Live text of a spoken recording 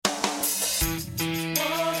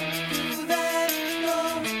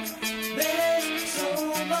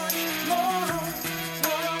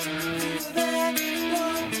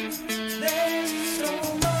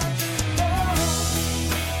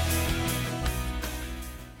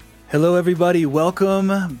Hello, everybody.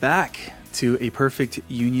 Welcome back to A Perfect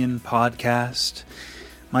Union podcast.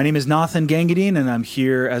 My name is Nathan Gangadine, and I'm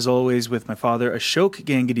here, as always, with my father, Ashok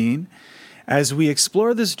Gangadine, as we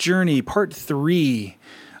explore this journey. Part 3,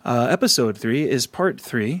 episode 3 is part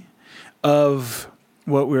 3 of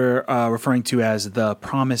what we're referring to as the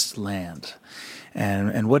Promised Land.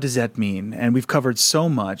 And what does that mean? And we've covered so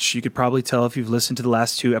much. You could probably tell if you've listened to the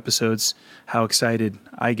last 2 episodes how excited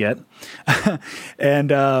I get. And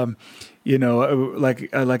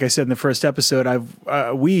like I said in the first episode,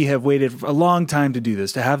 we have waited a long time to do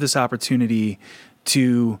this, to have this opportunity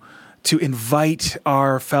to invite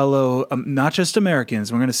our fellow, not just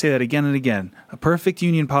Americans. We're going to say that again and again. A Perfect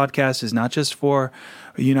Union podcast is not just for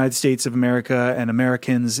the United States of America and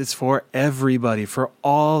Americans. It's for everybody, for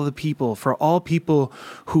all the people, for all people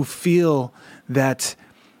who feel that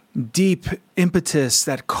deep impetus,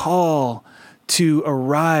 that call to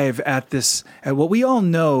arrive at what we all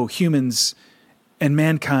know humans and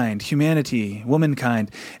mankind, humanity,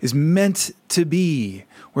 womankind is meant to be.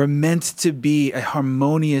 We're meant to be a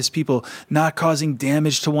harmonious people, not causing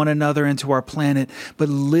damage to one another and to our planet, but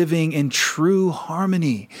living in true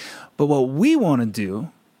harmony. But what we want to do,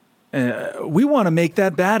 we want to make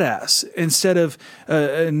that badass instead of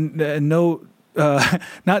not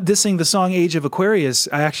dissing the song Age of Aquarius.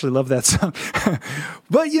 I actually love that song.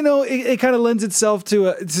 But, it kind of lends itself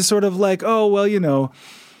to sort of like, we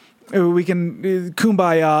can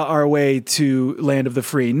kumbaya our way to land of the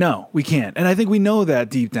free. No, we can't. And I think we know that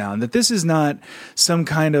deep down, that this is not some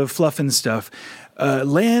kind of fluff and stuff.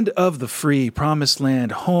 Land of the free, promised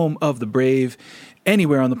land, home of the brave,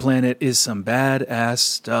 anywhere on the planet is some badass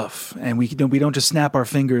stuff. And we don't just snap our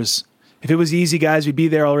fingers. If it was easy, guys, we'd be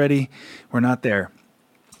there already. We're not there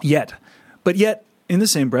yet. But yet, in the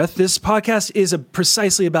same breath, this podcast is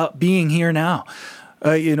precisely about being here now.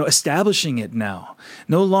 Establishing it now.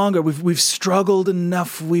 No longer, we've struggled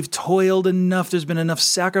enough, we've toiled enough, there's been enough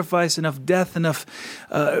sacrifice, enough death, enough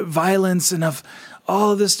violence, enough,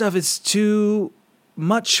 all of this stuff. It's too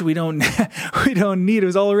much. We don't need. It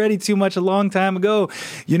was already too much a long time ago.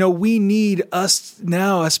 We need us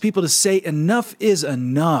people to say enough is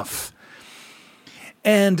enough.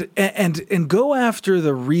 And go after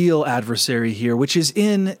the real adversary here, which is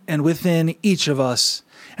in and within each of us.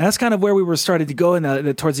 And that's kind of where we were starting to go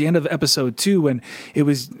towards the end of episode 2, when it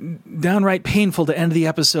was downright painful to end the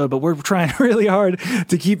episode. But we're trying really hard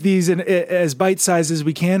to keep these as bite-sized as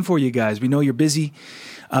we can for you guys. We know you're busy,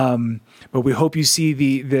 but we hope you see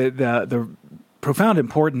the profound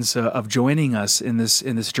importance of joining us in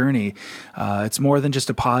this journey. It's more than just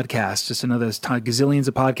a podcast, just another gazillions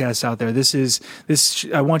of podcasts out there. This.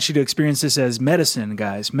 I want you to experience this as medicine,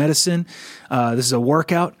 guys. Medicine. This is a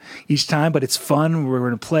workout each time, but it's fun. We're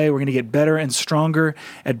going to play. We're going to get better and stronger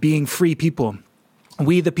at being free people.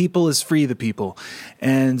 We the people is free the people,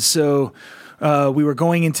 and so. We were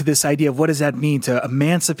going into this idea of what does that mean to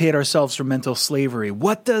emancipate ourselves from mental slavery?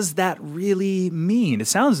 What does that really mean? It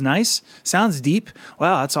sounds nice, sounds deep.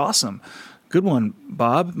 Wow, that's awesome. Good one,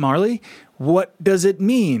 Bob Marley. What does it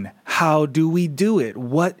mean? How do we do it?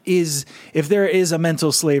 If there is a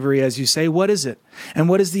mental slavery, as you say, what is it? And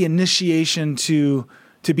what is the initiation to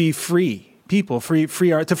be free? People, to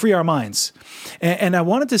free our minds. And I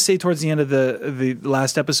wanted to say towards the end of the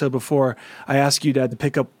last episode, before I ask you, Dad, to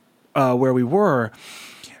pick up where we were,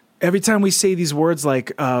 every time we say these words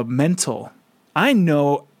like mental, I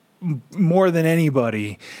know more than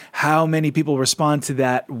anybody how many people respond to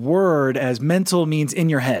that word as mental means in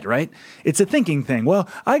your head, right? It's a thinking thing. Well,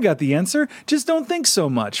 I got the answer. Just don't think so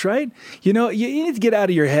much, right? You need to get out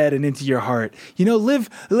of your head and into your heart.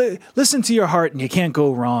 Listen to your heart and you can't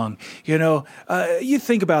go wrong. You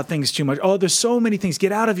think about things too much. Oh, there's so many things.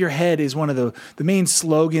 Get out of your head is one of the main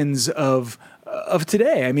slogans of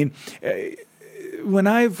today. I mean, when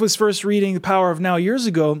I was first reading The Power of Now years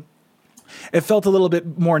ago, it felt a little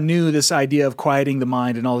bit more new, this idea of quieting the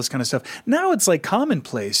mind and all this kind of stuff. Now it's like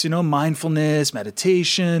commonplace, mindfulness,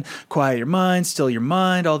 meditation, quiet your mind, still your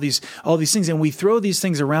mind, all these things. And we throw these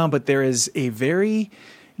things around, but there is a very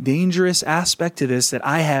dangerous aspect to this that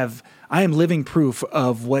I am living proof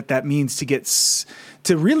of what that means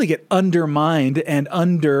to really get undermined and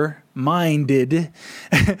undermined.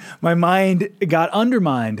 My mind got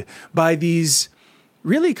undermined by these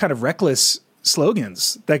really kind of reckless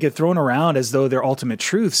slogans that get thrown around as though they're ultimate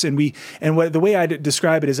truths. And the way I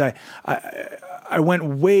describe it is I went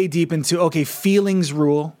way deep into, feelings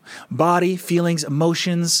rule, body, feelings,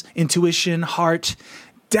 emotions, intuition, heart,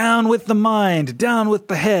 down with the mind, down with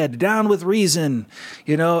the head, down with reason,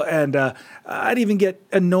 and I'd even get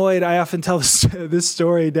annoyed. I often tell this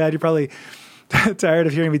story, Dad, you probably tired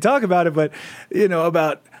of hearing me talk about it, but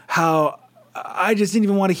about how I just didn't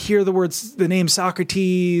even want to hear the name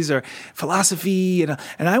Socrates or philosophy. And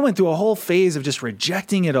I went through a whole phase of just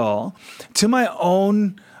rejecting it all to my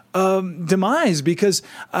own demise, because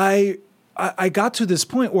I got to this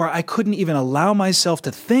point where I couldn't even allow myself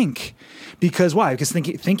to think. Because why? Because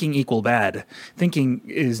thinking equal bad. Thinking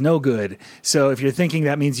is no good. So if you're thinking,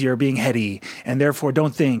 that means you're being heady, and therefore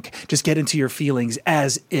don't think. Just get into your feelings,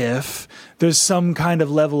 as if there's some kind of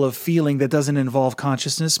level of feeling that doesn't involve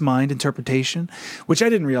consciousness, mind, interpretation, which I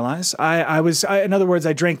didn't realize. In other words,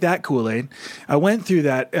 I drank that Kool-Aid. I went through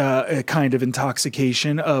that kind of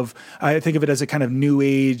intoxication of, I think of it as a kind of new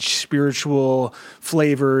age, spiritual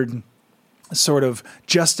flavored sort of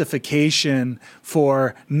justification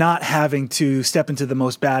for not having to step into the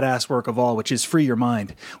most badass work of all, which is free your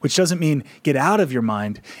mind, which doesn't mean get out of your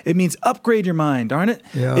mind. It means upgrade your mind, darn it.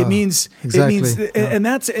 Yeah, it means, exactly. And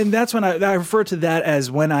that's when I refer to that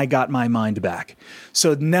as when I got my mind back.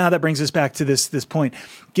 So now that brings us back to this point.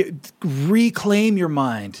 Reclaim your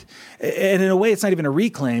mind. And in a way, it's not even a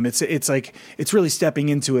reclaim. It's like, it's really stepping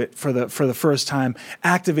into it for the first time,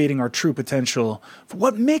 activating our true potential.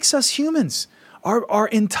 What makes us humans? Our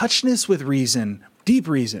in touchness with reason, deep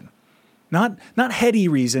reason, not heady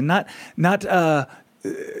reason, not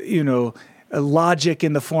logic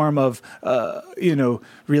in the form of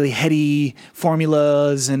really heady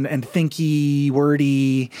formulas and thinky,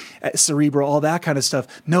 wordy, cerebral, all that kind of stuff.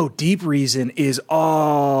 No, deep reason is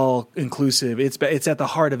all inclusive. It's at the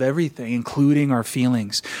heart of everything, including our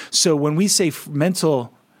feelings. So when we say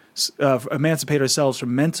mental, emancipate ourselves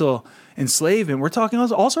from mental enslavement, we're talking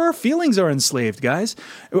also our feelings are enslaved, guys.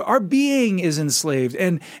 Our being is enslaved,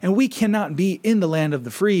 and we cannot be in the land of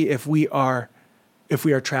the free if we are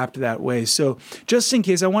trapped that way. So just in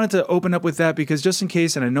case, I wanted to open up with that, because just in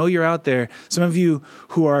case, and I know you're out there, some of you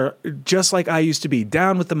who are just like I used to be,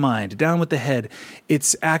 down with the mind, down with the head,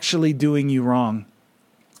 it's actually doing you wrong.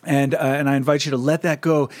 And I invite you to let that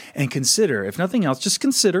go and consider, if nothing else, just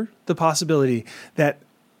consider the possibility that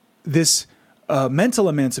this mental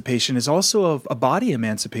emancipation is also a body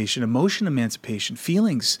emancipation, emotion emancipation.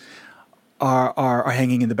 Feelings are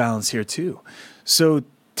hanging in the balance here too. So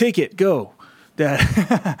take it, go.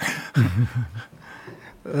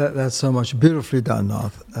 That's so much beautifully done,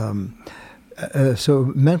 Nath. So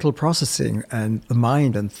mental processing and the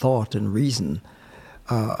mind and thought and reason.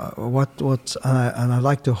 And I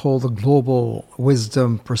like to hold the global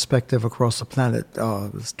wisdom perspective across the planet.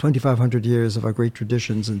 It's 2,500 years of our great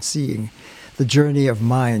traditions and seeing the journey of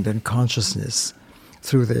mind and consciousness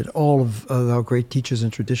through that. All of our great teachers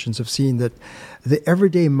and traditions have seen that the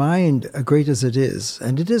everyday mind, great as it is,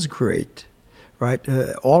 and it is great, right?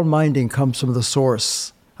 All minding comes from the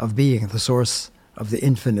source of being, the source of the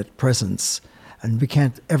infinite presence. And we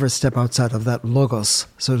can't ever step outside of that logos,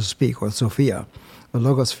 so to speak, or Sophia, the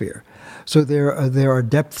logosphere. So there are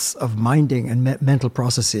depths of minding and mental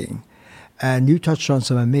processing. And you touched on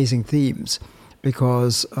some amazing themes,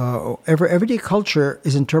 because everyday culture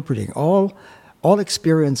is interpreting. All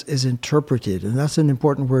experience is interpreted, and that's an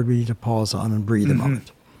important word we need to pause on and breathe a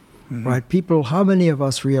moment. Mm-hmm. Right? People, how many of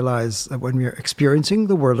us realize that when we are experiencing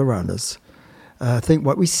the world around us, think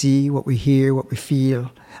what we see, what we hear, what we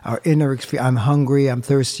feel, our inner experience, I'm hungry, I'm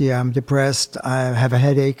thirsty, I'm depressed, I have a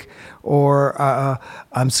headache, or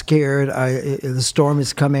I'm scared, the storm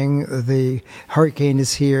is coming, the hurricane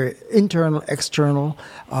is here, internal, external,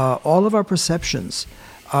 all of our perceptions.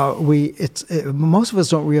 Most of us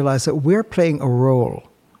don't realize that we're playing a role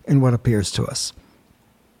in what appears to us.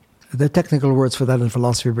 There are technical words for that in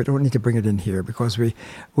philosophy, but we don't need to bring it in here, because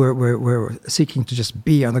we're seeking to just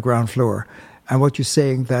be on the ground floor. And what you're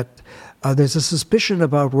saying, that there's a suspicion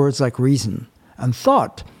about words like reason and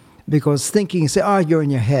thought, because thinking, say, you're in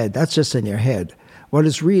your head. That's just in your head. What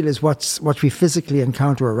is real is what we physically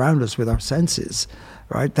encounter around us with our senses,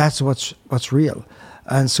 right? That's what's real.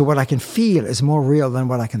 And so what I can feel is more real than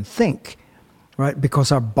what I can think, right?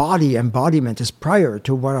 Because our body embodiment is prior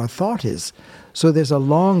to what our thought is. So there's a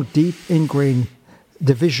long, deep, ingrained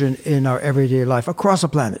division in our everyday life across the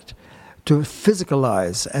planet to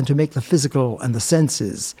physicalize and to make the physical and the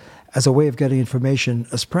senses as a way of getting information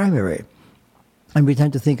as primary. And we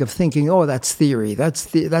tend to think of thinking, that's theory,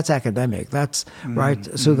 that's academic, that's right.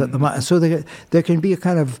 So that there can be a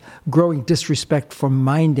kind of growing disrespect for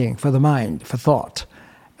minding, for the mind, for thought,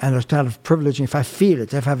 and a kind of privileging. If I feel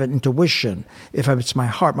it, if I have an intuition, it's my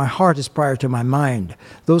heart is prior to my mind.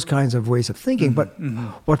 Those kinds of ways of thinking. But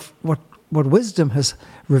what wisdom has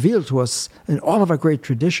revealed to us in all of our great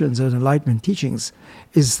traditions and Enlightenment teachings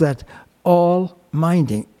is that all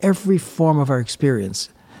minding, every form of our experience,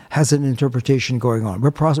 has an interpretation going on.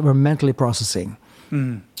 We're mentally processing.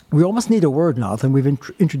 We almost need a word now, and we've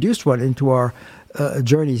introduced one into our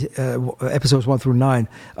journey, episodes 1 through 9,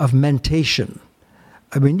 of mentation.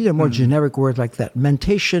 We need a more generic word like that.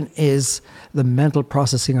 Mentation is the mental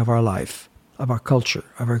processing of our life, of our culture,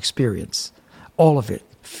 of our experience. All of it.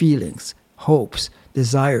 Feelings, hopes,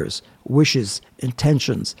 desires, wishes,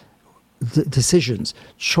 intentions, decisions,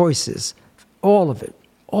 choices, all of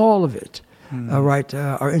it.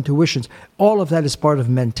 Our intuitions, all of that is part of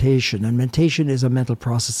mentation, and mentation is a mental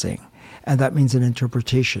processing, and that means an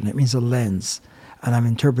interpretation. It means a lens, and I'm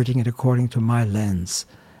interpreting it according to my lens.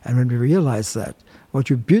 And when we realize that, what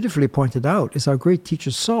you beautifully pointed out is our great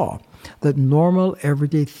teachers saw that normal,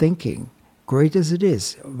 everyday thinking, great as it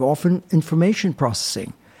is, often information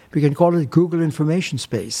processing, we can call it Google information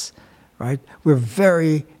space, right? We're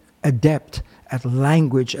very adept at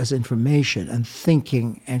language as information and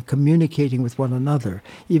thinking and communicating with one another,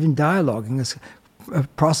 even dialoguing as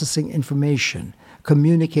processing information,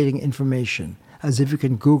 communicating information, as if you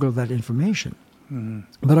can Google that information.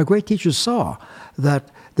 But our great teachers saw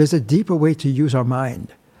that there's a deeper way to use our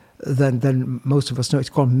mind than most of us know. It's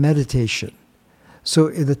called meditation. So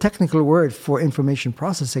the technical word for information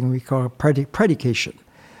processing we call predication.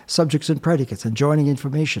 Subjects and predicates, and joining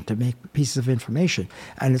information to make pieces of information.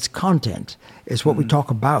 And its content is what we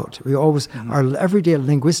talk about. We always, our everyday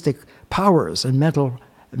linguistic powers and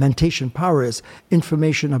mentation power is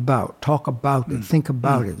information about, talk about it, think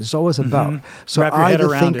about it. It's always about. So wrap your head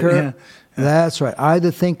around it. Yeah. That's right. I,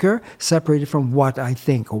 the thinker, separated from what I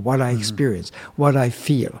think or what I experience, what I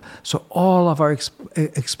feel. So all of our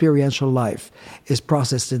experiential life is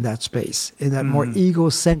processed in that space, in that more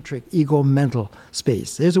egocentric, ego-mental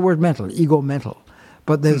space. There's the word mental, ego-mental.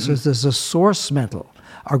 But there's a source mental.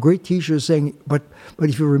 Our great teacher is saying, but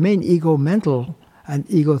if you remain ego-mental and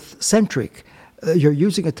egocentric, you're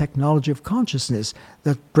using a technology of consciousness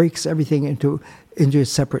that breaks everything into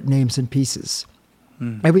its separate names and pieces.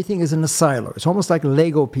 Everything is in a silo. It's almost like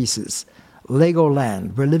Lego pieces. Lego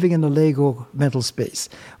land. We're living in a Lego mental space.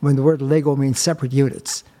 When the word Lego means separate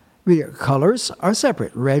units. Colors are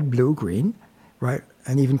separate. Red, blue, green, right?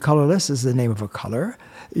 And even colorless is the name of a color.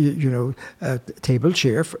 Table,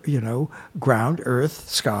 chair, ground, earth,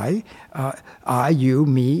 sky, I, you,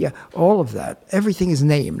 me, all of that. Everything is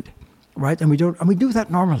named, right? And we do that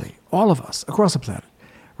normally, all of us, across the planet,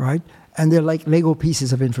 right? And they're like Lego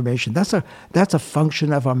pieces of information. That's a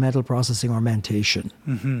function of our mental processing or mentation.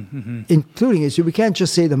 Including it. So we can't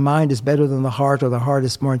just say the mind is better than the heart or the heart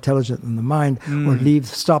is more intelligent than the mind or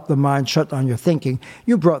stop the mind, shut down your thinking.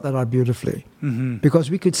 You brought that out beautifully.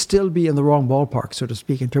 Because we could still be in the wrong ballpark, so to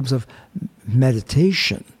speak, in terms of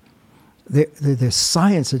meditation. The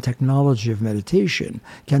science and technology of meditation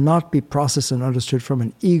cannot be processed and understood from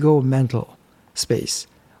an ego-mental space.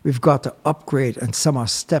 We've got to upgrade and somehow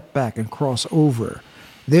step back and cross over.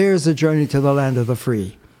 There's a journey to the land of the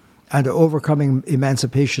free and to overcoming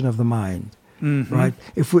emancipation of the mind, right?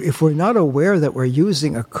 If we're not aware that we're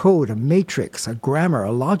using a code, a matrix, a grammar,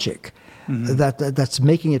 a logic, that's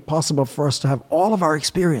making it possible for us to have all of our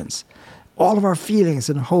experience, all of our feelings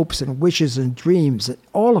and hopes and wishes and dreams,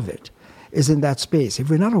 all of it is in that space. If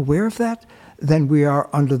we're not aware of that, then we are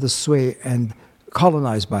under the sway and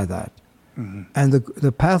colonized by that. And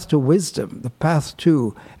the path to wisdom, the path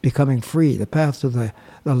to becoming free, the path to the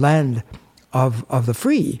land of the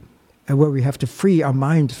free, and where we have to free our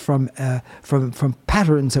mind from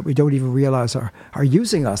patterns that we don't even realize are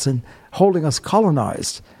using us and holding us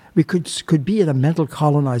colonized. We could be in a mental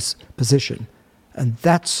colonized position, and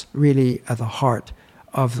that's really at the heart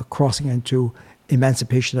of the crossing into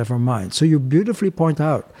emancipation of our mind. So you beautifully point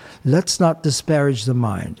out, let's not disparage the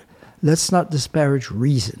mind. Let's not disparage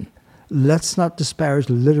reason. Let's not disparage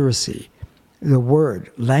literacy, the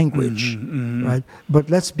word, language, right? But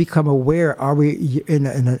let's become aware, are we in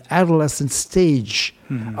an adolescent stage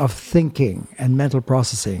of thinking and mental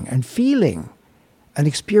processing and feeling and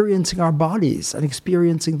experiencing our bodies and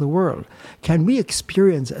experiencing the world? Can we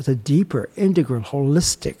experience at a deeper, integral,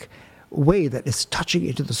 holistic way that is touching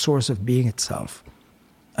into the source of being itself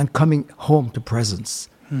and coming home to presence?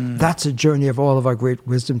 That's a journey of all of our great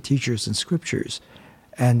wisdom teachers and scriptures.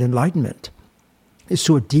 And enlightenment is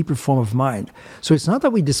to a deeper form of mind. So it's not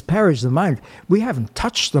that we disparage the mind. We haven't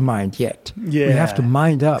touched the mind yet. Yeah, we have to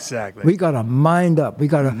mind up. Exactly. We got to mind up. We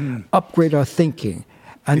got to upgrade our thinking.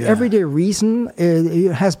 And everyday reason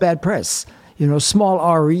has bad press. small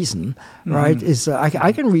r reason, right? Is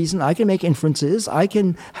I can reason, I can make inferences, I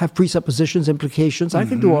can have presuppositions, implications, I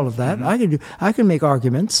can do all of that. I can make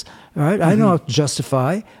arguments, right? I know how to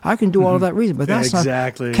justify. I can do all of that reason, but that's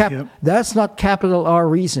exactly. That's not capital R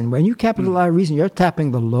reason. When you capital R reason, you're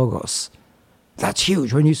tapping the logos. That's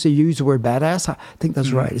huge. When you use the word badass, I think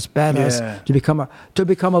that's right. It's badass to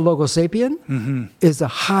become a logo sapien is the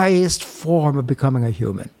highest form of becoming a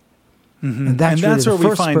human. And that's where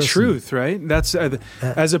we find truth, right? That's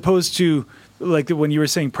as opposed to like when you were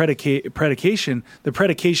saying predication. The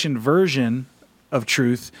predication version of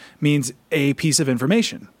truth means a piece of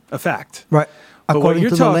information, a fact, right? But according what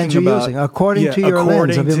you're to the lens talking you're about, using, according to your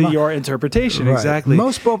lens, according to your interpretation, right. exactly.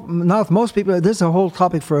 Most people. This is a whole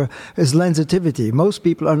topic is lensitivity. Most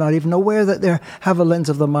people are not even aware that they have a lens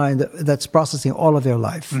of the mind that's processing all of their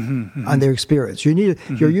life and their experience.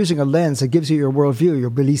 You're using a lens that gives you your worldview,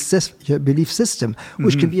 your belief system,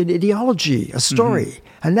 which can be an ideology, a story,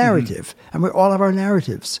 a narrative, and we all have our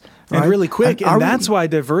narratives. Right? And really quick, and that's why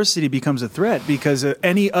diversity becomes a threat, because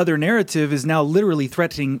any other narrative is now literally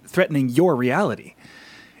threatening your reality.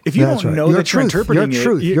 If you don't know that you're interpreting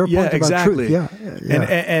your point exactly. About truth. Yeah.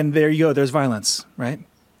 And there you go. There's violence, right?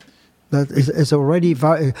 That is already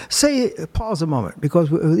pause a moment, because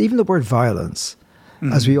even the word violence,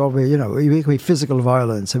 as we always, we make physical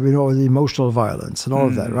violence, and we know the emotional violence and all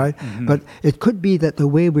of that, right? But it could be that the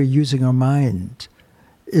way we're using our mind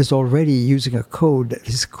is already using a code that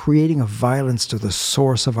is creating a violence to the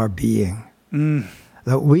source of our being.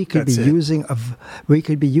 That we could be using.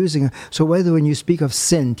 So whether when you speak of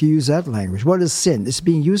sin, to use that language, what is sin? It's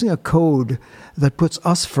using a code that puts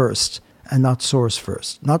us first and not source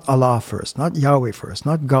first, not Allah first, not Yahweh first,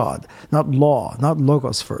 not God, not law, not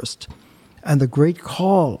logos first. And the great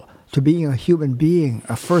call to being a human being,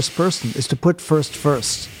 a first person, is to put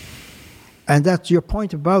first. And that's your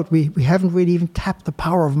point about we haven't really even tapped the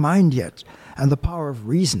power of mind yet, and the power of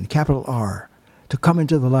reason, capital R, to come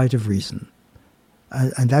into the light of reason.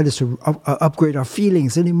 And that is to upgrade our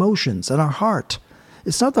feelings and emotions and our heart.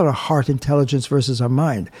 It's not that our heart intelligence versus our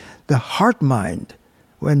mind. The heart mind,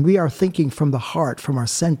 when we are thinking from the heart, from our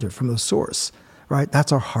center, from the source, right?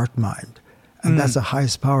 That's our heart mind. And that's the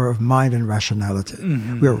highest power of mind and rationality.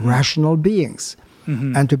 We're rational beings.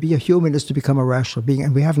 And to be a human is to become a rational being.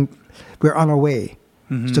 And we're on our way.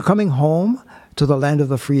 So coming home to the land of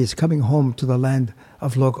the free is coming home to the land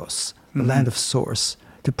of Logos, the land of source,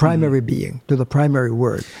 to primary being, to the primary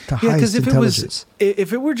word, to highest intelligence.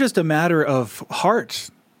 If it were just a matter of heart,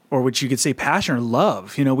 or which you could say passion or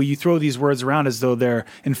love, where you throw these words around as though they're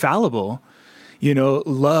infallible,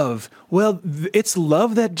 love. Well, it's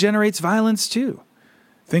love that generates violence too.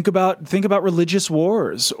 Think about religious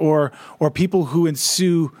wars or people who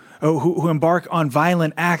who embark on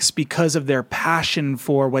violent acts because of their passion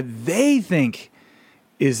for what they think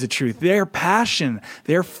is the truth. Their passion,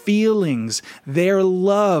 their feelings, their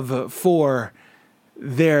love for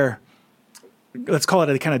their, let's call it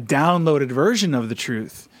a kind of downloaded version of the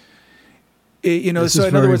truth. So in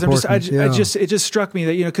other words, it just struck me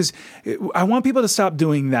that, because I want people to stop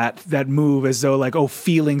doing that move as though like,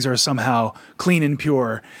 feelings are somehow clean and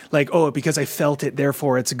pure. Like, because I felt it,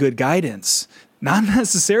 therefore it's good guidance. Not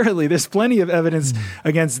necessarily. There's plenty of evidence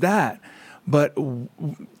against that. But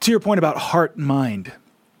to your point about heart and mind,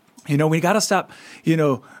 we got to stop,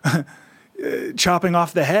 chopping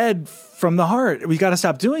off the head from the heart. We got to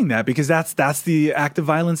stop doing that, because that's the act of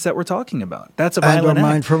violence that we're talking about. That's a violent act. And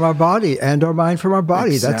our mind from our body,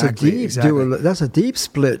 Exactly, that's a deep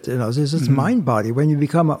split. It's mind body. When you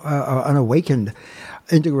become an awakened,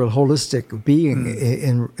 integral, holistic being,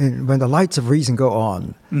 when the lights of reason go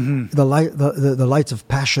on, the lights of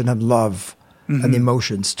passion and love and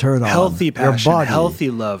emotions turn on. Healthy passion, your body. Healthy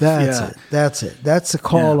love. That's it. That's the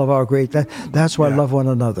call of our great. That's why love one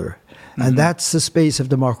another. And that's the space of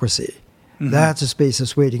democracy. That's a space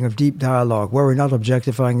of waiting, of deep dialogue, where we're not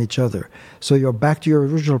objectifying each other. So you're back to your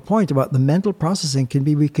original point about the mental processing.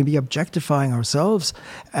 We can be objectifying ourselves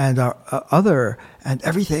and our other and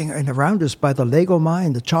everything around us by the Lego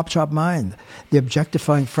mind, the chop mind, the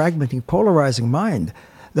objectifying, fragmenting, polarizing mind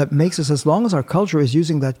that makes us, as long as our culture is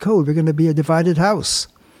using that code, we're going to be a divided house.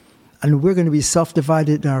 And we're going to be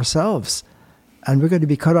self-divided in ourselves. And we're going to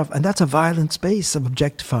be cut off. And that's a violent space of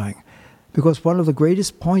objectifying. Because one of the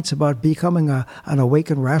greatest points about becoming an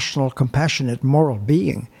awakened, rational, compassionate, moral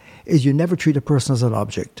being is you never treat a person as an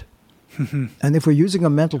object. And if we're using a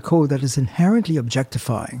mental code that is inherently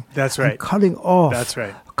objectifying, that's right, cutting off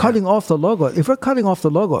the logos. If we're cutting off the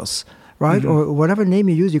logos, right, or whatever name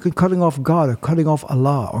you use, you could cutting off God, or cutting off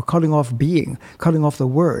Allah, or cutting off being, cutting off the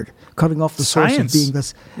word, cutting off the source of being.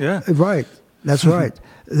 That's right. That's right.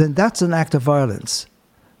 Then that's an act of violence.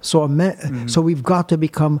 So, so we've got to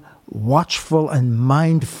become watchful and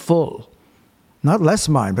mindful, not less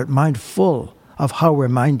mind, but mindful of how we're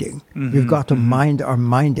minding. We've got to mind our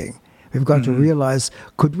minding. We've got to realize,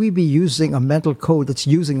 could we be using a mental code that's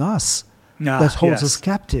using us, that holds us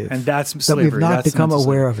captive? And that's that slavery. We've not that's become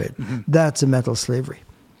aware slavery. of it. That's a mental slavery.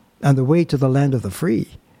 And the way to the land of the free,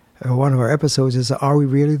 one of our episodes is, are we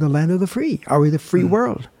really the land of the free? Are we the free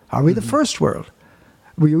world? Are we the first world?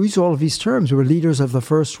 We use all of these terms. We're leaders of the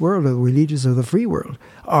first world, or we're leaders of the free world.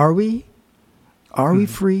 Are we? Are we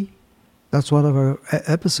free? That's one of our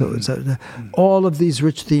episodes. All of these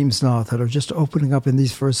rich themes now that are just opening up in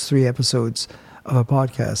these first 3 episodes of a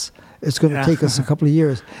podcast. It's going to take us a couple of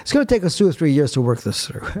years. It's going to take us 2 or 3 years to work this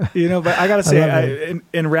through. But I got to say,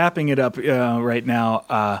 in wrapping it up right now,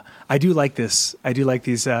 I do like this. I do like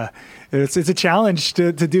these. It's a challenge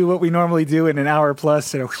to do what we normally do in an hour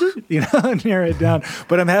plus, narrow it down.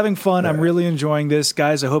 But I'm having fun. I'm really enjoying this.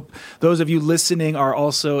 Guys, I hope those of you listening are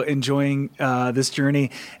also enjoying this journey.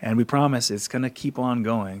 And we promise it's going to keep on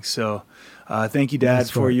going. So thank you, Dad,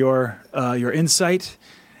 for your insight.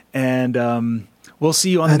 And we'll see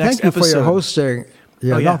you on the next episode. Thank you for your hosting.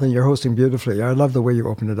 Nathan, you're hosting beautifully. I love the way you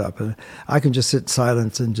open it up. I can just sit in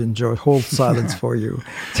silence and hold silence for you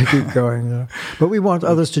to keep going. But we want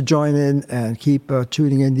others to join in and keep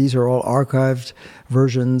tuning in. These are all archived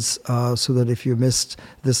versions, so that if you missed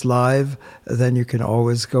this live, then you can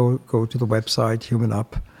always go to the website, Human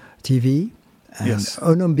Up TV, and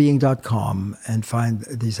onumbeing.com, and find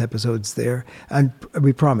these episodes there. And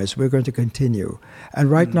we promise we're going to continue. And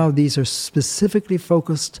right now, these are specifically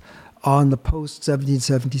focused on the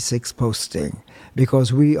post-1776 posting,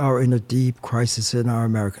 because we are in a deep crisis in our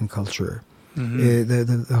American culture.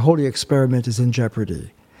 The holy experiment is in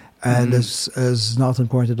jeopardy. And as Nathan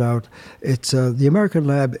pointed out, it's the American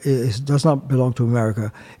lab does not belong to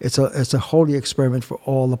America. It's a holy experiment for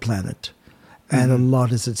all the planet. And a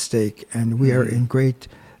lot is at stake. And we are in great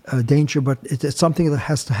danger, but it's something that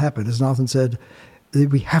has to happen. As Nathan said,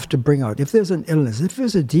 we have to bring out, if there's an illness, if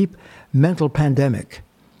there's a deep mental pandemic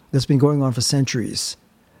that's been going on for centuries,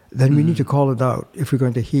 then we need to call it out if we're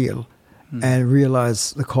going to heal and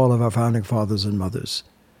realize the call of our founding fathers and mothers.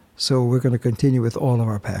 So we're going to continue with all of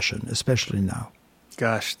our passion, especially now.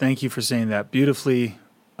 Gosh, thank you for saying that. Beautifully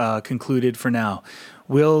concluded for now.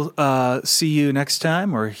 We'll see you next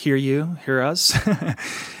time, or hear us.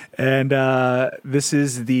 And this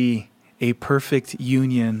is the A Perfect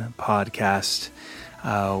Union podcast.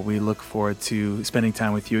 We look forward to spending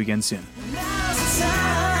time with you again soon.